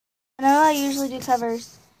I know I usually do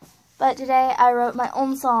covers, but today I wrote my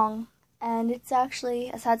own song, and it's actually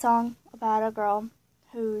a sad song about a girl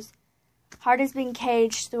whose heart is being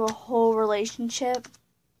caged through a whole relationship,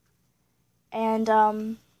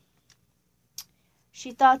 and she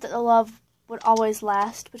thought that the love would always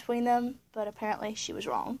last between them, but apparently she was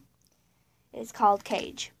wrong. It's called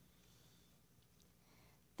Cage.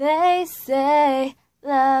 They say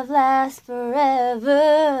love lasts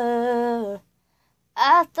forever.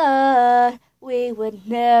 I thought we would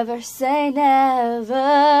never say never.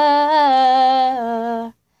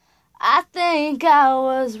 I think I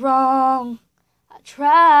was wrong. I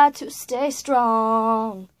tried to stay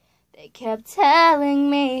strong. They kept telling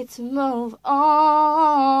me to move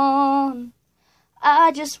on.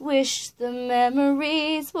 I just wish the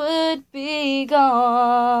memories would be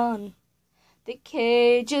gone. The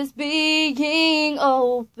cage is being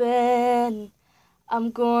open.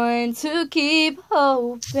 I'm going to keep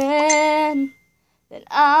hoping that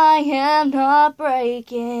I am not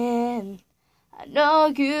breaking. I know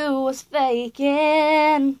you was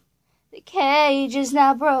faking. The cage is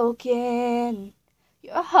now broken.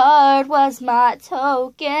 Your heart was my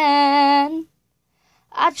token.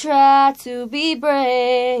 I tried to be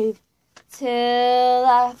brave till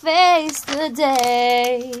I faced the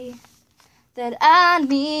day that I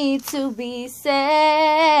need to be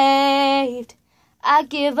saved. I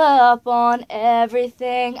give up on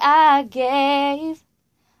everything I gave.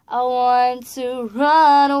 I want to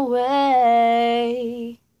run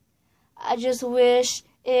away. I just wish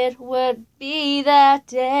it would be that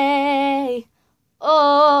day.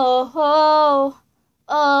 Oh, oh,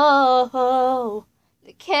 oh, oh.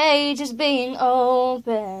 The cage is being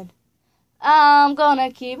opened. I'm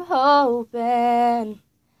gonna keep hoping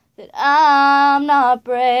that I'm not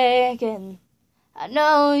breaking. I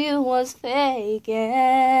know you was faking.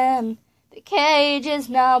 The cage is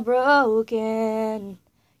now broken.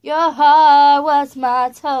 Your heart was my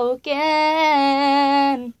token.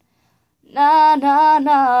 Nah, nah,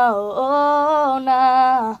 nah, oh,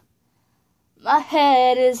 nah. My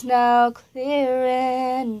head is now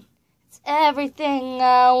clearing. It's everything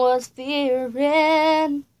I was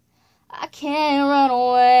fearing. I can't run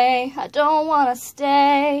away, I don't want to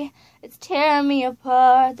stay. It's tearing me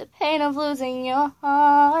apart, the pain of losing your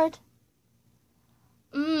heart.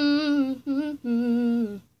 Oh,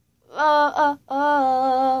 oh,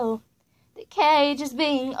 oh. The cage is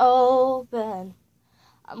being open.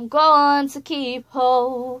 I'm going to keep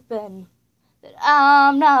hoping that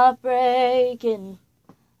I'm not breaking.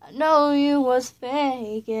 I know you was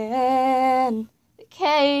faking. The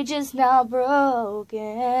cage is now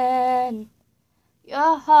broken.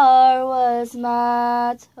 Your heart was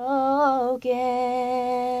my token.